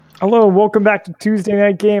Hello, welcome back to Tuesday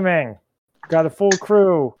Night Gaming. Got a full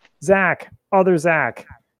crew. Zach, other Zach,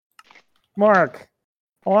 Mark,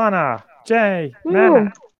 Alana, Jay,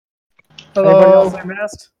 Matt. Hello. Anybody else I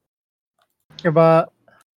missed? Your butt.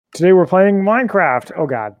 Today we're playing Minecraft. Oh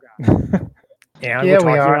God. And Yeah, we're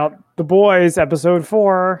talking we are. about The Boys, episode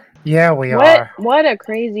 4. Yeah, we What? are. What a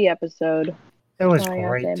crazy episode. It was That's all I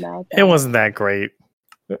gotta say great. about that. It wasn't that great.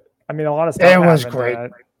 I mean, a lot of stuff It was happened great. in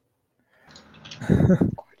it.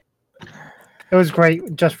 It was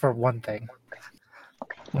great just for one thing.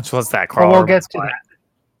 Which was that? But Carl we'll Urban's get to butt. that.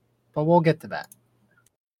 But we'll get to that.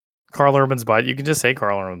 Carl Urban's butt. You can just say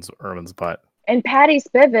Carl Urban's butt. And Patty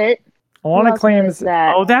Spivot. Who Alana else claims knows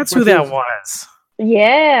that. Oh, that's who Which that is- was.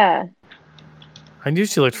 Yeah. I knew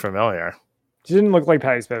she looked familiar. she didn't look like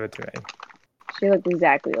Patty Spivot to me. She looked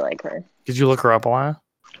exactly like her. Did you look her up, Alana?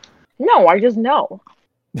 No, I just know.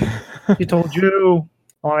 He told you.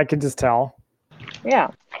 Alana can just tell. Yeah.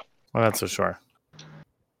 Well, that's for sure.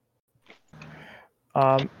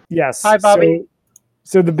 Yes. Hi, Bobby.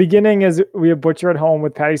 So the beginning is we have Butcher at home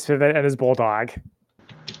with Patty Spivot and his bulldog.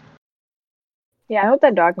 Yeah, I hope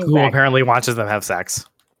that dog comes Who back. apparently watches them have sex.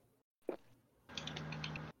 Man's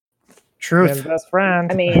Truth. best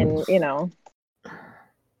friend. I mean, you know.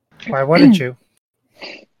 Why wouldn't you?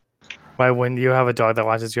 Why wouldn't you have a dog that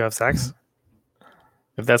watches you have sex?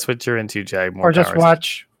 If that's what you're into, Jay, more Or just power to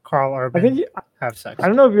watch Carl I Urban think have sex. I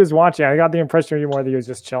don't know if he was watching. I got the impression more that he was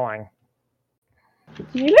just chilling. Did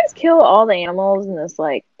you guys kill all the animals in this,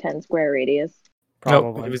 like, 10 square radius? you. Nope,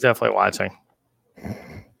 Probably. he was definitely watching.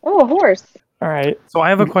 Oh, a horse. All right. So I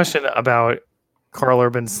have a question about Carl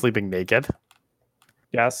Urban sleeping naked.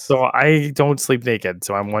 Yes. So I don't sleep naked,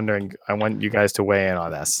 so I'm wondering, I want you guys to weigh in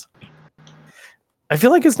on this. I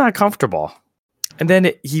feel like it's not comfortable. And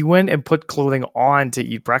then he went and put clothing on to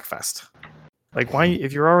eat breakfast. Like, why,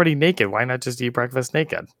 if you're already naked, why not just eat breakfast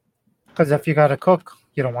naked? Because if you gotta cook,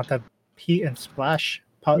 you don't want that heat and splash.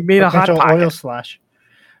 You made a Hot potential Pocket. oil slash.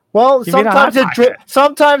 Well, You made a Hot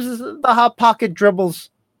sometimes the hot pocket dribbles.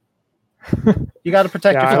 You got to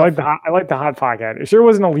protect Yeah, yourself. I like the hot pocket. It sure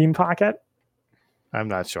wasn't a lean pocket. I'm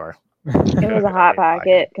not sure. It was a hot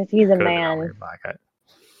pocket because he's a Could've been a man. weird pocket.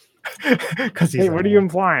 Because Hey, what are you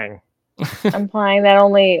implying? I'm implying that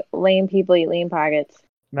only lame people eat lean pockets.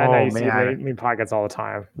 Man, Oh, I used to man. eat lean pockets all the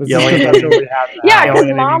time. This Yeah, is like- because that's what we have now. Yeah, I because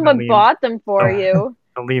only Mama need the lean- bought them for Oh. you.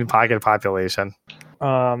 The lean pocket population.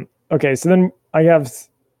 Okay, so then I have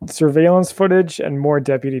surveillance footage and more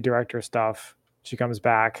deputy director stuff. She comes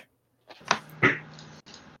back.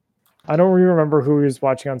 I don't really remember who he was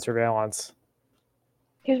watching on surveillance.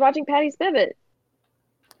 He was watching Patty Spivot.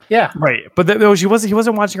 Yeah. Right, but no, he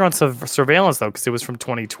wasn't watching her on surveillance though, because it was from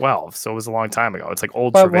 2012, so it was a long time ago. It's like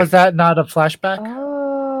old But surveillance. was that not a flashback?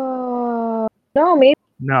 Oh. No, maybe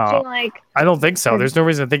No, like, I don't think so. There's no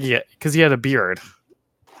reason to think because he had a beard.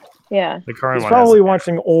 yeah. The current He's one probably has-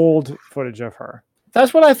 watching old footage of her.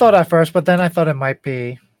 That's what I thought at first, but then I thought it might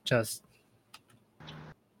be just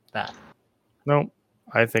that. No,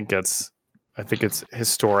 I think it's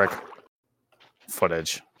historic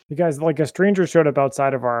footage. You guys, like a stranger showed up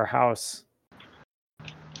outside of our house.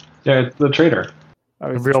 Yeah, it's the trader. Oh,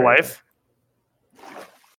 In he's the real trader. life,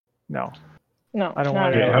 No. No. I don't not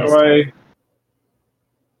want really. to- Okay, how do I?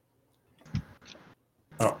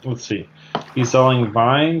 Oh, let's see. He's selling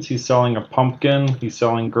vines. He's selling a pumpkin. He's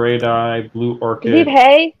selling gray dye, blue Did he orchid,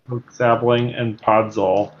 pay? oak sapling, and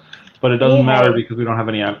podzol. But it Did doesn't he matter pay? because we don't have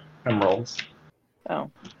any emeralds.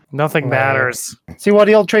 Oh. nothing Right. matters. See what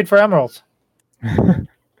he'll trade for emeralds. The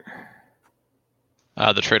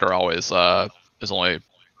trader always is only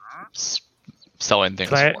selling things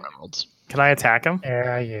Can I- for emeralds. Can I attack him?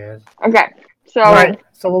 Yeah, he is. Okay. So, Right.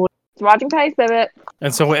 So he's watching Patty Spivot.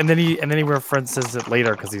 And then he references it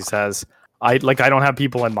later because he says, I don't have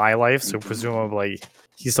people in my life, so presumably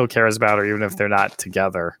he still cares about her even if they're not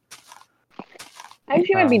together. I think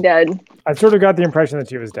she might be dead. I sort of got the impression that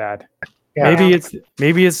she was dead. yeah.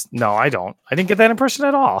 Maybe it's no, I don't. I didn't get that impression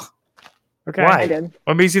at all. Okay. Why? I did.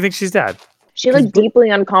 What makes you think she's dead? She looked deeply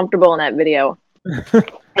uncomfortable in that video.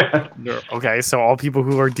 Okay, so all people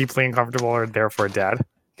who are deeply uncomfortable are therefore dead.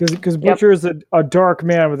 Because Yep. Butcher is a dark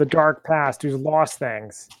man with a dark past who's lost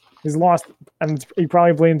things. He's lost, and he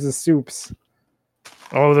probably blames the soups,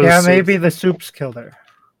 Oh, those Yeah, soups. maybe the soups killed her.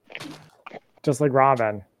 just like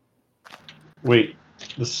Robin. Wait,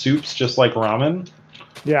 the soup's just like ramen?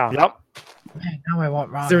 Yeah. Yep. Man, now I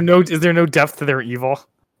want ramen. Is there no depth to their evil?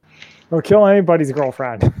 Or kill anybody's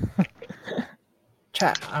girlfriend.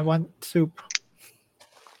 Chat, I want soup.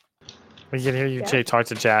 We can hear you, Yeah. Jay, talk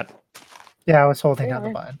to chat. Yeah, I was holding down the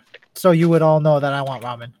Yeah. button. So you would all know that I want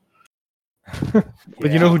ramen.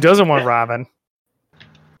 But you know who doesn't want Robin?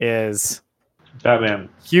 is Batman.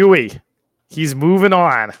 Huey. He's moving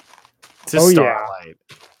on to Oh, yeah. Starlight.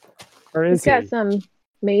 Or He's is he? got some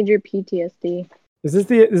major PTSD. This is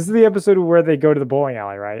the episode where they go to the bowling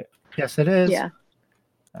alley, right? Yes, it is. Yeah.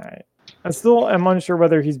 All right. I still am unsure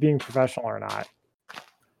whether he's being professional or not.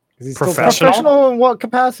 'Cause he's still Professional? Professional in what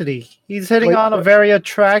capacity? He's hitting Wait, on a but- very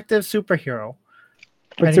attractive superhero.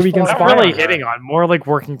 But And so he's we can falling Not spy for really on her. hitting on, more like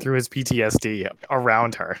working through his PTSD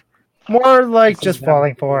around her. More like This just is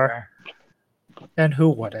falling not- for her. And who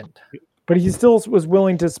wouldn't? But he still was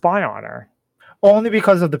willing to spy on her. Only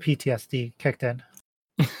because of the PTSD kicked in.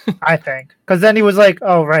 I think. Because then he was like,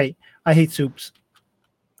 oh, right. I hate soups.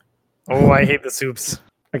 Oh, I hate the soups.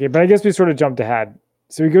 Okay, but I guess we sort of jumped ahead.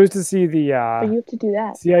 So he goes to see the But you have to do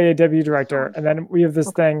that. CIA deputy director, and then we have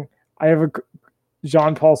this thing. I have a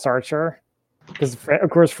Jean-Paul Sartre, because of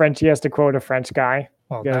course Frenchie has to quote a French guy.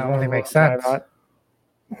 Well, You guys that remember only what makes I'm talking sense.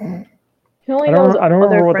 about? He only I knows don't other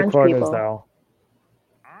remember what French the quote people. is though.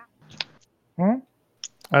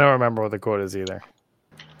 I don't remember what the quote is either.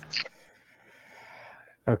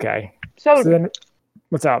 Okay, So, so then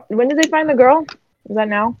what's up? when did they find the girl? Is that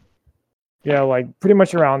now? Yeah, like pretty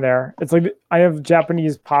much around there. It's like I have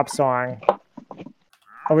Japanese pop song.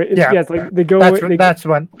 Oh wait, Yeah. it's like they go. That's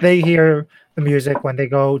when they hear the music when they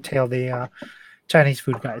go tail the Chinese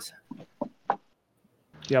food guys.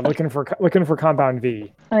 Yeah, looking for Compound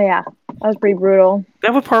V. Oh yeah, that was pretty brutal.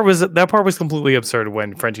 That part was completely absurd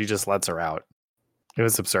when Frenchie just lets her out. It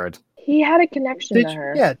was absurd. He had a connection Did to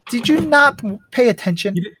her. yeah? Did you not pay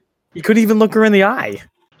attention? He couldn't even look her in the eye.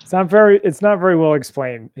 It's not very well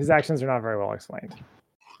explained. His actions are not very well explained.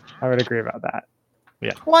 I would agree about that.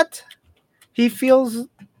 What? He feels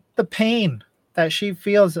the pain that she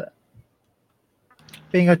feels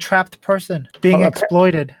being a trapped person, being Oh,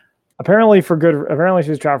 exploited. Apparently she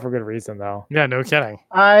was trapped for good reason though. Yeah, no kidding.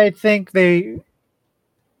 I think they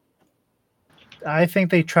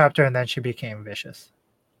trapped her and then she became vicious.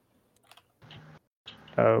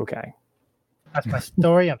 Okay. That's my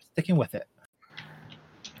story. I'm sticking with it.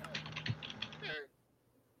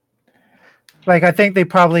 Like I think they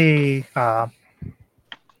probably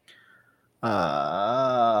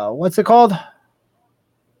what's it called?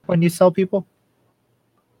 When you sell people?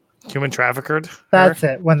 Human trafficked. That's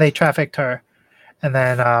it. When they trafficked her. And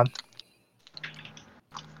then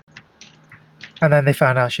they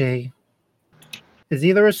found out she is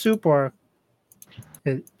either a soup or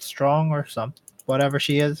is strong or some whatever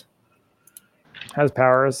she is. Has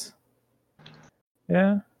powers.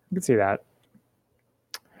 Yeah, I can see that.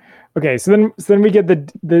 Okay, so then we get the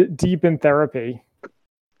deep in therapy.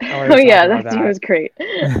 Oh yeah, that scene was great.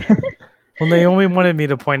 Well, Naomi wanted me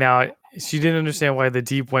to point out she didn't understand why the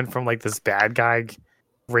deep went from like this bad guy,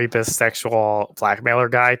 rapist, sexual blackmailer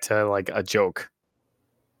guy to like a joke.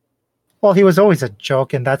 Well, he was always a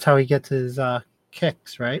joke, and that's how he gets his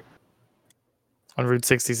kicks, right? On Route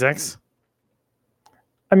 66.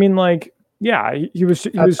 I mean, like, yeah, he was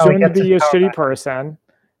how he shown to gets be a his power shitty back. person,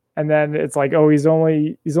 and then it's like, oh, he's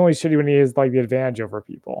only shitty when he has like the advantage over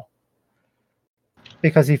people.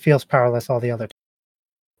 Because he feels powerless all the other time.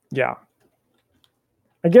 Yeah,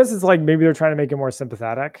 I guess it's like maybe they're trying to make him more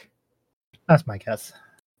sympathetic. That's my guess.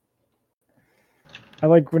 I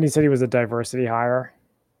like when he said he was a diversity hire.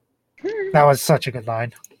 That was such a good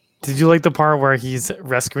line. Did you like the part where he's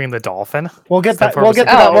rescuing the dolphin? We'll get That that. We'll get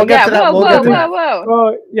to Oh that. We'll get yeah, to that. whoa, We'll whoa, get to that. whoa, whoa.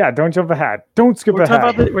 Well, yeah, don't jump ahead. Don't skip We're ahead.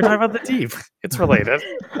 talking about the deep. It's related.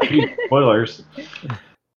 Spoilers.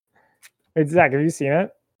 Wait, Zach, have you seen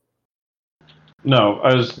it? No,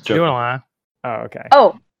 I was You joking. don't lie. Oh, okay.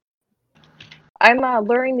 Oh, I'm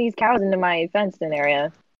luring these cows into my fenced-in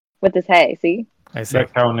area with this hay. See? I see.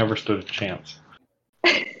 That cow never stood a chance.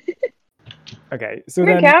 Okay. So Come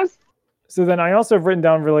here, then, cows. I also have written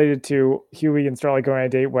down related to Huey and Starlight going on a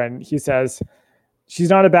date when he says she's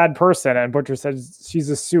not a bad person, and Butcher says she's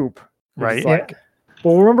a soup. Which Right. is like,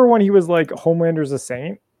 well, remember when he was like Homelander's a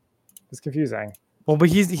saint? It's confusing. Well, but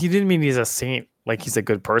he didn't mean he's a saint, like he's a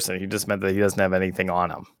good person. He just meant that he doesn't have anything on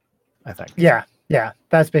him, I think. Yeah, yeah.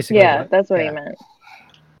 That's basically. Yeah, that's what yeah. he meant.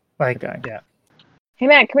 Like, Okay. yeah. Hey,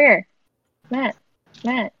 Matt, come here. Matt.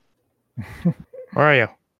 Where are you?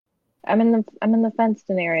 I'm in the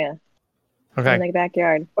fenced-in area Okay. in the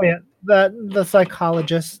backyard. Oh yeah. The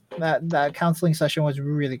psychologist that counseling session was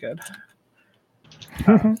really good.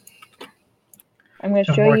 I'm going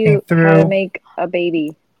to I'm show working you how to through- make a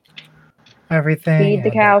baby. Everything. Feed the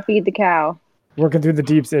and, cow. Feed the cow. Working through the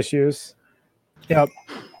deeps issues. Yep.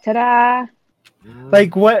 Ta-da!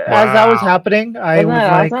 Like what? As that was Wow. happening, I Wasn't was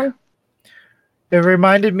that like, awesome? it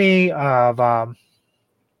reminded me of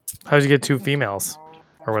How'd you get 2 females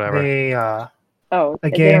or whatever? the Oh, a they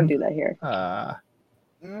don't game. do that here.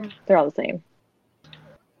 They're all the same.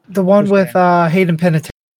 The one Which with Hayden Panettiere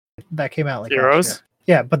that came out like last Heroes? year.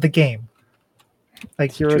 Yeah, but the game.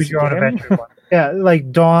 Like Heroes choose your own game? adventure one. Yeah,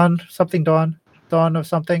 like Dawn of something.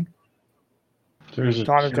 There's a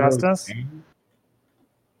Dawn of Heroes Justice? game?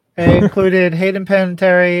 It included Hayden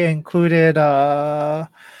Panettiere, included CJ,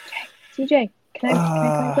 can I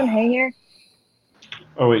plant some hay here?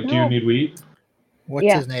 Oh wait, do you No. need wheat? what's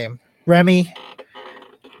Yeah. his name? Remy.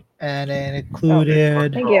 And then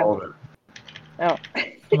included Thank you. All of it. Oh,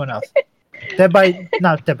 someone else.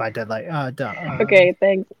 Not Dead by Deadlight. okay,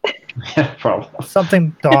 thanks. Yeah, probably.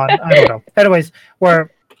 Something Dawn. I don't know. Anyways,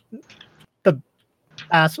 where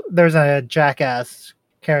there's a jackass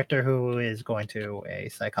character who is going to a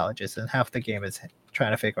psychologist, and half the game is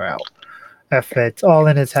trying to figure out if it's all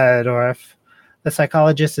in his head or if the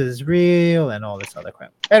psychologist is real and all this other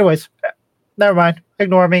crap. Anyways, never mind.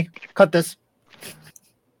 Ignore me. Cut this.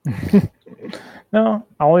 No,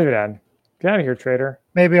 I'll leave it in. Get out of here, traitor.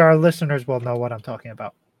 Maybe our listeners will know what I'm talking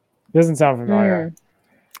about. Doesn't sound familiar.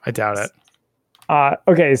 I doubt it.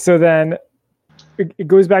 Okay, so then it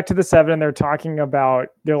goes back to the 7, and they're talking about,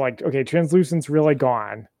 they're like, okay, translucent's really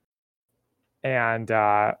gone, and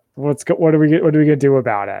what are we gonna do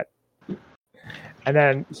about it? And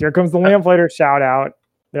then here comes the lamplighter shout out.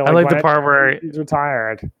 They're I like the "Why- part where he's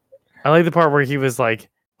retired." I like the part where he was like,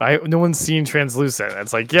 no one's seen translucent.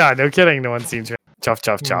 It's like, yeah, no kidding, no one's seen chuff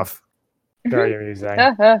chuff chuff. Very amusing.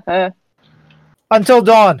 Until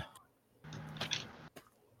Dawn.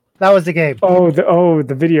 That was the game.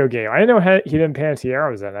 The video game. I didn't know Hayden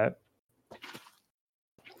Panettiere was in it.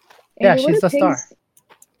 Yeah, Andy, what she's are the star. pigs?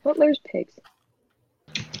 What there's pigs?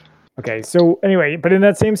 Okay, so anyway, but in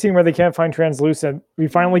that same scene where they can't find translucent, we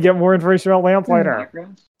finally get more information about lamplighter.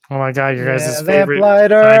 Oh my god, your guys' Yeah, favorite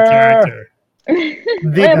Lamplighter. side character.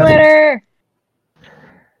 Lamplighter!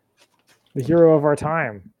 The hero of our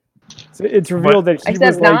time. So it's revealed that he Except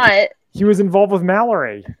was like, not. he was involved with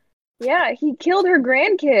Mallory. Yeah, he killed her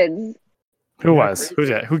grandkids. Who was? Who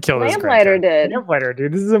did? Who killed his Lamplighter grandkid? did. Lamplighter,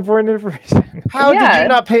 dude. This is important information. How did Yeah. you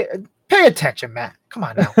not pay attention, Matt? Come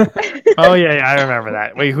on now. Oh yeah, I remember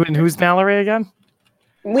that. Wait, who's Mallory again?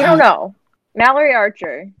 We don't know. Mallory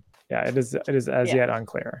Archer. Yeah, it is as Yeah. yet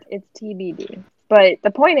unclear. It's TBD. But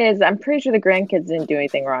the point is, I'm pretty sure the grandkids didn't do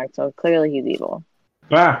anything wrong, so clearly he's evil.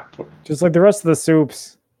 Ah, Just like the rest of the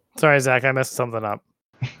soups. Sorry, Zach, I messed something up.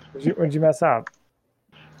 What'd you mess up?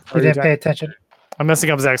 You didn't pay attention. I'm messing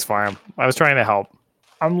up Zach's farm. I was trying to help.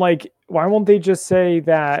 I'm like, why won't they just say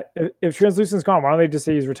that if translucent's gone, why don't they just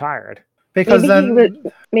say he's retired? Because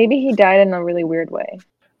Maybe he died in a really weird way.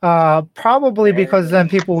 probably because then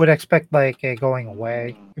people would expect like a going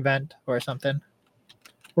away event or something.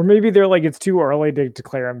 Or maybe they're like, it's too early to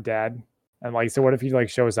declare him dead. And like, so what if he like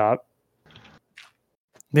shows up?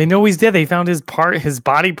 They know he's dead. They found his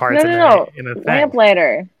body parts No. in a thing.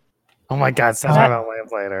 Lamplighter. Oh my god, stop talking about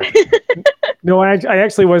Lamplighter. No, I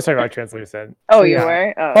actually was talking about translucent. Oh, So, you yeah.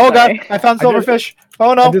 were? Oh sorry. god, I found I just- silverfish.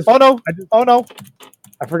 Oh no! I just- Oh no! I just- Oh no!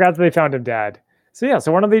 I forgot that they found him dead. So yeah,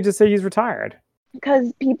 so why don't they just say he's retired?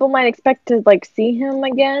 Because people might expect to like see him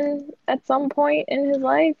again at some point in his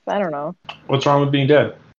life. I don't know. what's wrong with being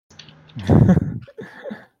dead?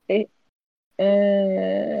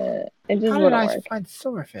 It just How did wouldn't I work. find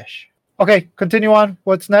silverfish? Okay, continue on.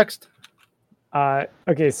 What's next?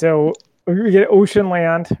 Okay, so we get Ocean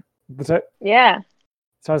Land. So Yeah.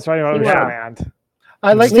 I was talking about SeaWorld. Ocean Land.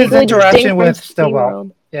 I liked his Legally interaction distinct with from Stillwell.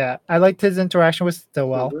 SeaWorld. Yeah, I liked his interaction with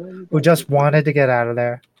Stillwell, who just wanted to get out of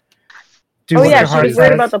there. Do Oh what yeah, your she heart was worried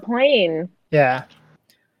says. about the plane. Yeah,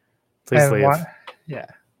 Please and leave.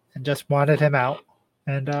 and just wanted him out.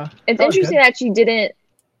 And It's that was interesting good. that she didn't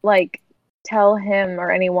like tell him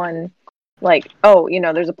or anyone like, oh,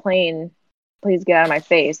 there's a plane. Please get out of my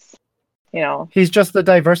face. He's just the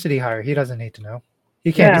diversity hire. He doesn't need to know.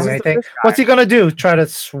 He can't Yeah. do anything. What's he gonna do? Try to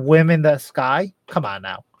swim in the sky? Come on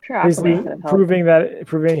now. Sure, Basically Aquaman could have helped.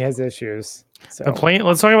 proving his issues. So The plane.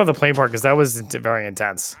 Let's talk about the plane part because that was very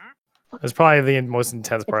intense. It was probably the most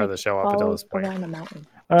intense part of the show up until Follow this point. around the mountain.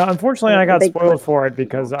 unfortunately I got Big spoiled foot. for it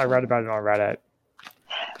because I read about it on Reddit.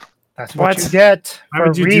 That's what What? you get Why for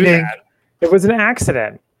would you do reading. that? It was an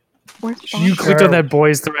accident. You clicked Sure. on that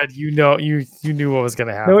boys thread. You knew what was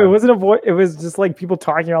gonna happen. No, it wasn't a voice. It was just like people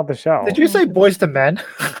talking about the show. Did you say boys to men?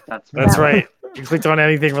 That's Yeah. right. You clicked on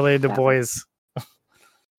anything related to boys.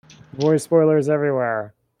 Voice spoilers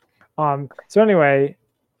everywhere. So anyway,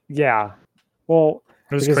 yeah. Well,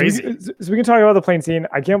 It was because crazy. so we can talk about the plane scene.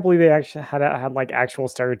 I can't believe they actually had like actual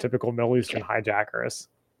stereotypical Middle Eastern hijackers.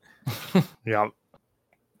 Yeah.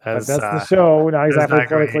 But that's the show, not that's exactly not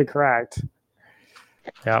great. politically correct.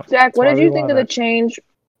 Yeah. Zach, what why did we you think love of the it. change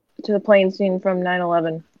to the plane scene from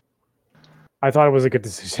 9/11. I thought it was a good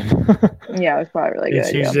decision. Yeah, it was probably a really They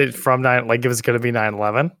good. changed idea. it from 9, like it was going to be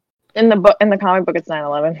 9/11. In the book, in the comic book, it's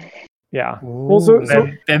 9/11. Yeah. Well, so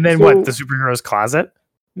And then so- what? The superheroes cause it.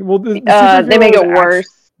 well, the They make it superheroes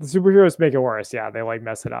worse. The superheroes make it worse. Yeah, they like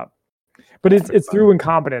mess it up. But it's through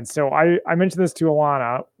incompetence. So I mentioned this to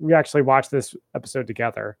Alana. We actually watched this episode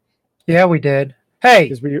together Yeah, we did. Hey,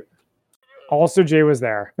 because we also Jay was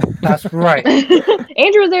there. that's right.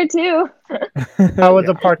 Andrew was there too. I was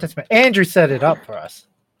a participant. Andrew set it up for us.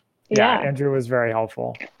 Yeah, Yeah. Andrew was very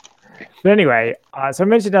helpful. But anyway, so I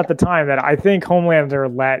mentioned at the time that I think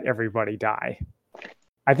Homelander let everybody die.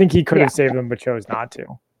 I think he could Yeah. have saved them, but chose not to.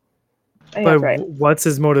 I think But that's right. what's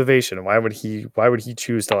his motivation? Why would he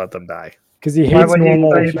choose to let them die? Because he Why hates would he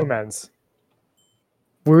normal save them? humans.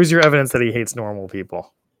 Where's your evidence that he hates normal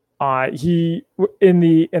people? In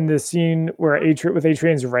the scene where with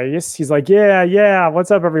Adrian's race, he's like, yeah,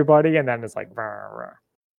 what's up, everybody? And then it's like, rah, rah.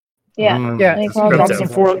 Yeah. Yeah, And he it's calls Drop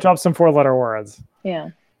them- some 4-letter words. Yeah.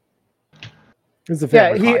 It's a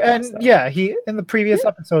Yeah, family context, though. he in the previous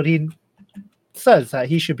episode he says that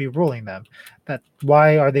he should be ruling them. That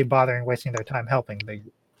why are they bothering wasting their time helping the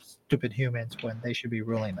stupid humans when they should be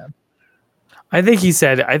ruling them? I think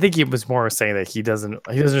he was more saying that he doesn't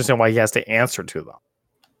understand why he has to answer to them.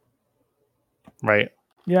 Right?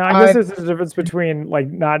 Yeah, I guess there's a difference between like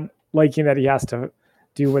not liking that he has to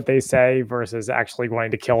do what they say versus actually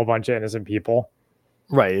wanting to kill a bunch of innocent people.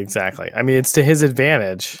 Right, exactly. I mean, it's to his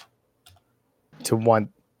advantage to want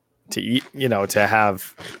to eat,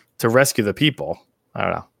 to rescue the people. I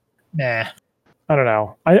don't know. Nah. I don't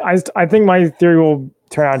know. I think my theory will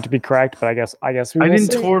turn out to be correct, but I guess we I will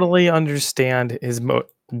didn't see. totally understand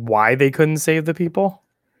why they couldn't save the people.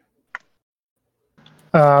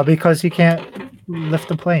 Because he can't lift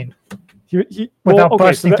the plane well, without okay,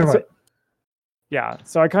 busting so through it. Yeah,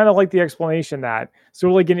 so I kind of like the explanation that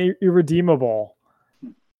like an irredeemable,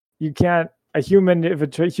 you can't a human if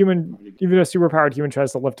a human even a superpowered human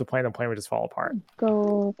tries to lift a plane, the plane would just fall apart.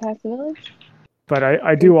 Go past the village. But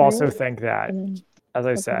I do Okay. also think that, And then as I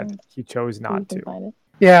Okay. said, he chose you not can to. find it.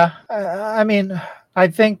 Yeah, I mean, I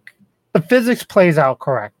think the physics plays out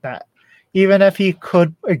correct that even if he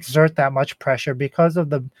could exert that much pressure because of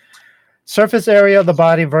the surface area of the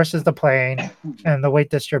body versus the plane and the weight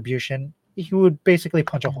distribution, he would basically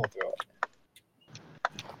punch a hole through it.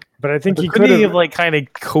 But I think he Couldn't could he have. have like kind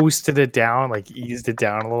of coasted it down, like eased it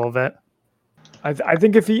down a little bit? I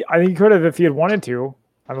think he could have if he had wanted to.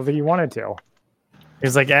 I don't think he wanted to.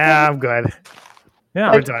 He's like, I'm good.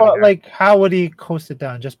 Yeah, Like, done but, here. like, how would he coast it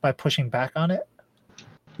down? Just by pushing back on it?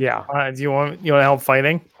 yeah. Do you want to help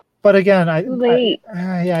fighting? But again, Too late.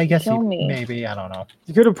 I guess Kill me. maybe, I don't know,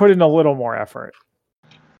 He could have put in a little more effort.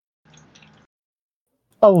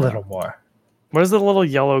 a little more. What is the little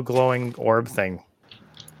yellow glowing orb thing?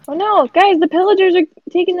 Oh no, guys! The pillagers are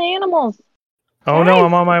taking the animals. Oh no,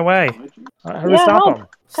 I'm on my way. How do we Yeah, stop help. him?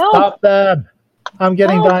 Help! Stop them! I'm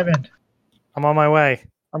getting Help. diamond. I'm on my way.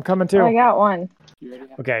 I'm coming Oh, I too. got one.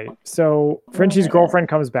 Okay, so Frenchie's girlfriend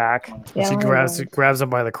comes back. Yeah, She one of those. grabs him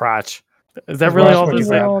by the crotch. Is that That's really what all she to be These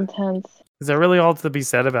said. are said? all intense. Is that really all to be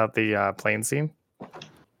said about the plane scene?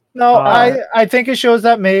 No, Uh, I think it shows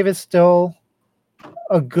that Maeve is still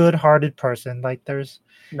a good-hearted person. Like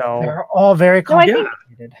No, they're all very No, I Yeah. think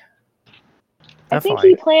complicated. I think Definitely.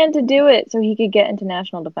 he planned to do it so he could get into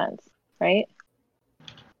national defense, right?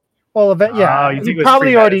 Well, yeah, Oh, you think he it was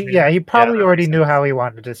probably already premeditated? he probably that already makes knew sense. how he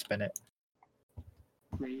wanted to spin it.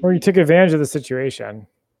 or he took advantage of the situation.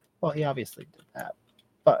 Well, he obviously did that,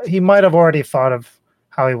 but he might have already thought of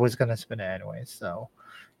how he was going to spin it anyway, so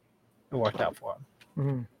it worked out for him.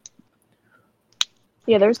 Mhm.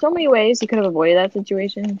 Yeah, there's so many ways he could have avoided that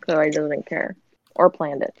situation, so he doesn't care or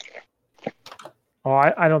planned it. Oh,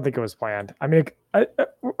 I don't think it was planned. I mean,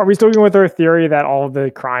 are we still going with our theory that all of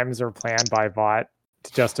the crimes are planned by Vought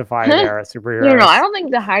to justify their superheroes? No, I don't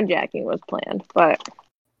think the hijacking was planned, but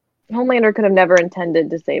Homelander could have never intended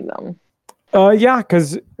to save them. Yeah,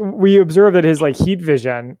 because we observed that his heat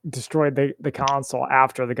vision destroyed the console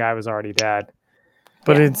after the guy was already dead.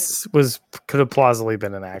 But Yeah. could have plausibly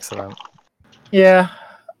been an accident. Yeah,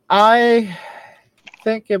 I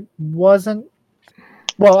think it wasn't.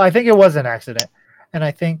 Well, I think it was an accident, and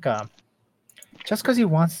I think just because he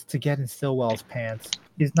wants to get in Stillwell's pants,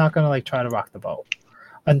 he's not gonna try to rock the boat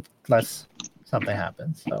unless something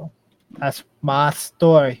happens. So that's my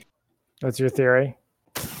story. That's your theory.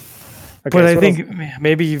 Okay, But I so what think else-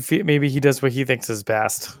 maybe he does what he thinks is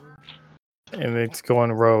best, and it's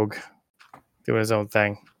going rogue, doing his own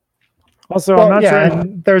thing. also Well, I'm not yeah, sure.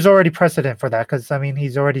 and there's already precedent for that because I mean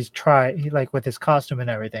he's already tried. With his costume and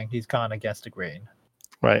everything, he's gone against the grain.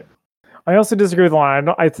 Right. I also disagree with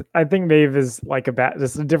Lana. I think Maeve is like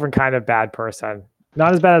just a different kind of bad person.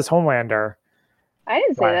 Not as bad as Homelander. I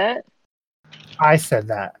didn't say Why? that. I said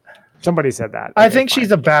that. Somebody said that. I Okay, think fine.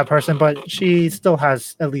 she's a bad person, but she still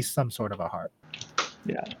has at least some sort of a heart.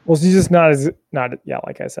 Yeah. Well, she's just not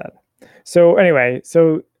like I said. So anyway,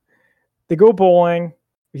 so they go bowling.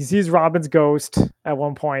 He sees Robin's ghost at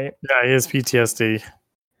one point. Yeah, he has PTSD.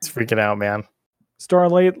 He's freaking out, man.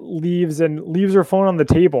 Starlight leaves her phone on the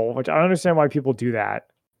table, which I don't understand why people do that.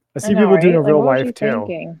 I see know, people doing it in right? Like, real what was life she too.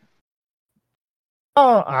 thinking?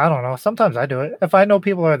 Oh, I don't know. Sometimes I do it. If I know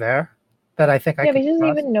people are there that I think I Yeah, but can he doesn't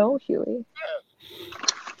trust. even know Huey.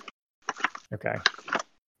 Okay.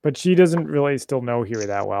 But she doesn't really still know Huey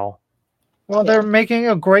that well. Well, Yeah. they're making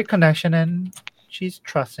a great connection, and she's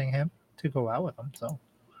trusting him to go out with him. So,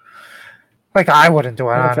 like, I wouldn't do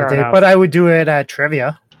it Yeah, on fair a date, enough. but I would do it at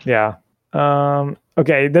trivia. Yeah.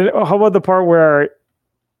 Okay. Then how about the part where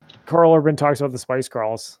Carl Urban talks about the Spice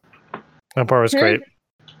Girls? That part was great.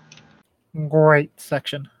 Great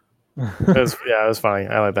section. It was funny.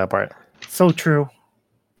 I like that part. So true.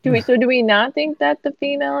 Do we not think that the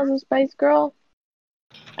female is a Spice Girl?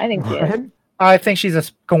 I think she is. I think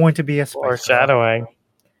she's going to be a Spice Girl. Foreshadowing.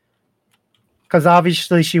 Because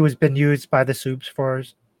obviously she was been used by the Soups for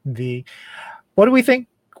V. What do we think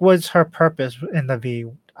was her purpose in the V?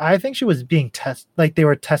 I think she was being like they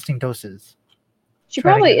were testing doses. She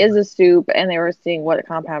Trying to probably get is a soup, and they were seeing what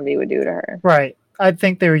Compound V would do to her. Right. I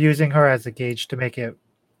think they were using her as a gauge to make it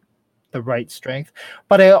the right strength.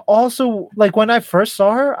 But I also, like, when I first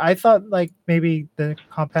saw her, I thought, like, maybe the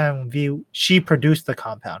Compound V, she produced the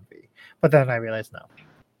Compound V. But then I realized no.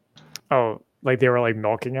 Oh, like they were like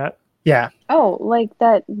milking it. Yeah. Oh, like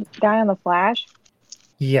that guy on the Flash?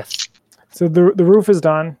 Yes. So the roof is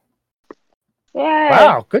done. Yeah.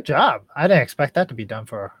 Wow. Good job. I didn't expect that to be done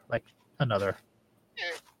for, like, another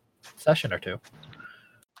session or two.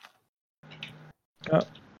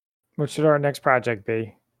 What should our next project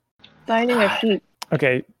be? Finding a sheep.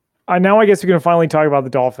 Okay. Now I guess we can finally talk about the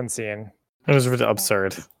dolphin scene. It was really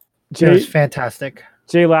absurd. It Jay was fantastic.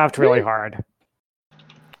 laughed really hard.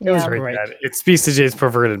 It was Yeah. great. It speaks to Jay's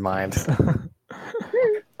perverted mind.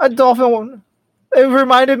 A dolphin. It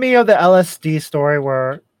reminded me of the LSD story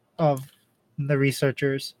of the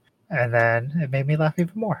researchers, and then it made me laugh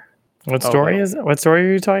even more. What Oh, story no. is it? What story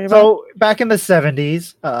are you talking about? So back in the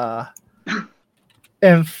 70s,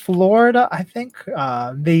 in Florida, I think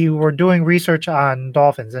they were doing research on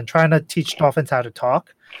dolphins and trying to teach dolphins how to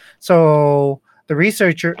talk. So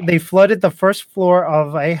they flooded the first floor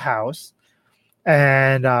of a house,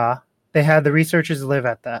 and they had the researchers live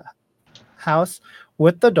at the house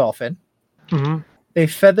with the dolphin. hmm They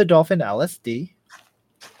fed the dolphin LSD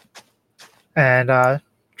and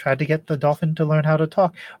tried to get the dolphin to learn how to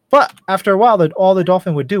talk. But after a while, all the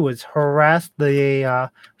dolphin would do was harass the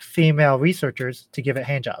female researchers to give it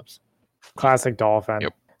handjobs. Classic dolphin.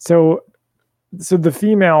 Yep. So the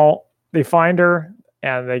female, they find her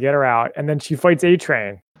and they get her out, and then she fights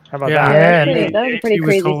A-Train. How about Yeah. that? Yeah, That was a pretty He was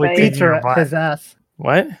crazy totally fight. Beats her Why? his ass.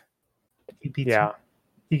 What? He beats Yeah. her.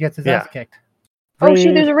 He gets his Yeah. ass kicked. Oh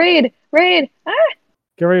shoot, there's a raid! Raid! Ah!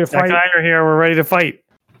 Get ready to Zach and fight. I are here. We're ready to fight.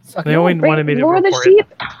 Suck They it. only Raid! wanted me to Lure the report. sheep!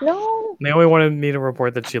 No! They only wanted me to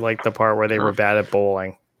report that she liked the part where they were bad at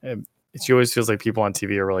bowling. She always feels like people on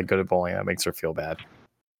TV are really good at bowling. That makes her feel bad.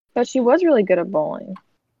 But she was really good at bowling.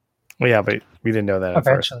 Well, yeah, but we didn't know that at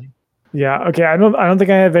first. Eventually. Yeah. Okay. I don't think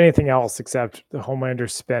I have anything else except the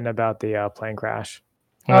Homelander spin about the plane crash.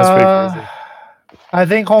 Well, that's pretty crazy. I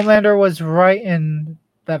think Homelander was right in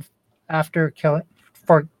that after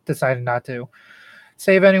deciding not to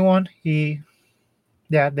save anyone. They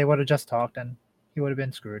would have just talked and he would have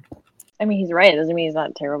been screwed. I mean, he's right. It doesn't mean he's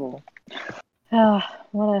not terrible.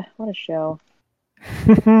 What a show.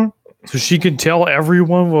 So she can tell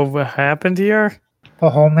everyone what happened here?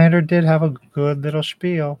 But Homelander did have a good little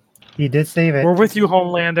spiel. He did save it. We're with you,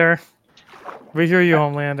 Homelander. We hear you,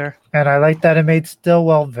 Homelander. And I like that it made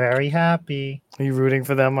Stillwell very happy. Are you rooting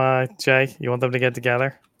for them, Jay? You want them to get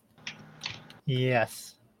together?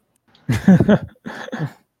 Yes.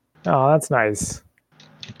 Oh, that's nice.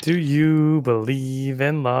 Do you believe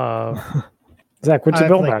in love? Zach, what's your I've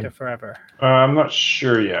build linked on? it forever. I'm not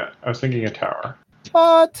sure yet. I was thinking a tower.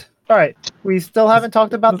 But all right, we still haven't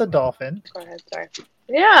talked about the dolphin. Go ahead, sorry.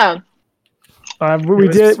 Yeah. We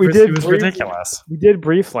did It was briefly- ridiculous. We did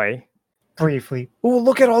briefly. Briefly. Oh,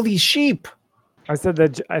 look at all these sheep. I said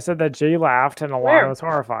that Jay laughed and Alana Where? was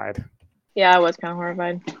horrified. Yeah, I was kind of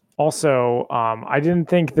horrified. Also, I didn't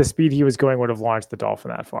think the speed he was going would have launched the dolphin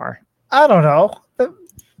that far. I don't know. The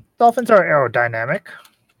dolphins are aerodynamic.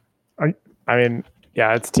 I mean,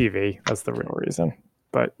 yeah, it's TV. That's the real reason.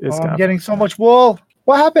 but it's I'm gonna. getting so much wool.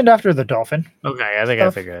 What happened after the dolphin? Okay, I think I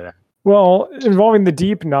Stuff. figured it out. Well, involving the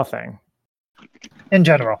deep, nothing. In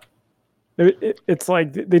general. It's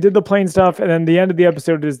like they did the plane stuff, and then the end of the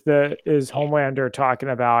episode is Homelander talking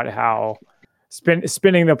about how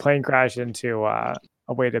spinning the plane crash into a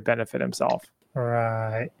way to benefit himself.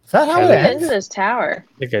 Right. Is that how Yeah, it they- Into ends? this tower.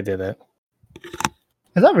 I think I did it.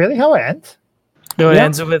 Is that really how it ends? No, it Yeah.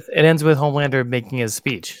 ends with Homelander making his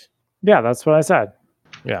speech. Yeah, that's what I said.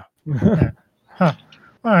 Yeah. All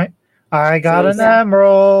right. I got an yeah.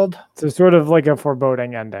 emerald. So sort of like a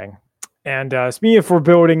foreboding ending. And speaking of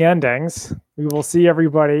foreboding endings, we will see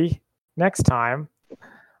everybody next time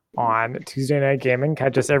on Tuesday Night Gaming.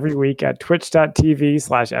 Catch us every week at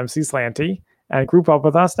twitch.tv/MCSlanty and group up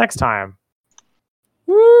with us next time.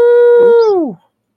 Woo!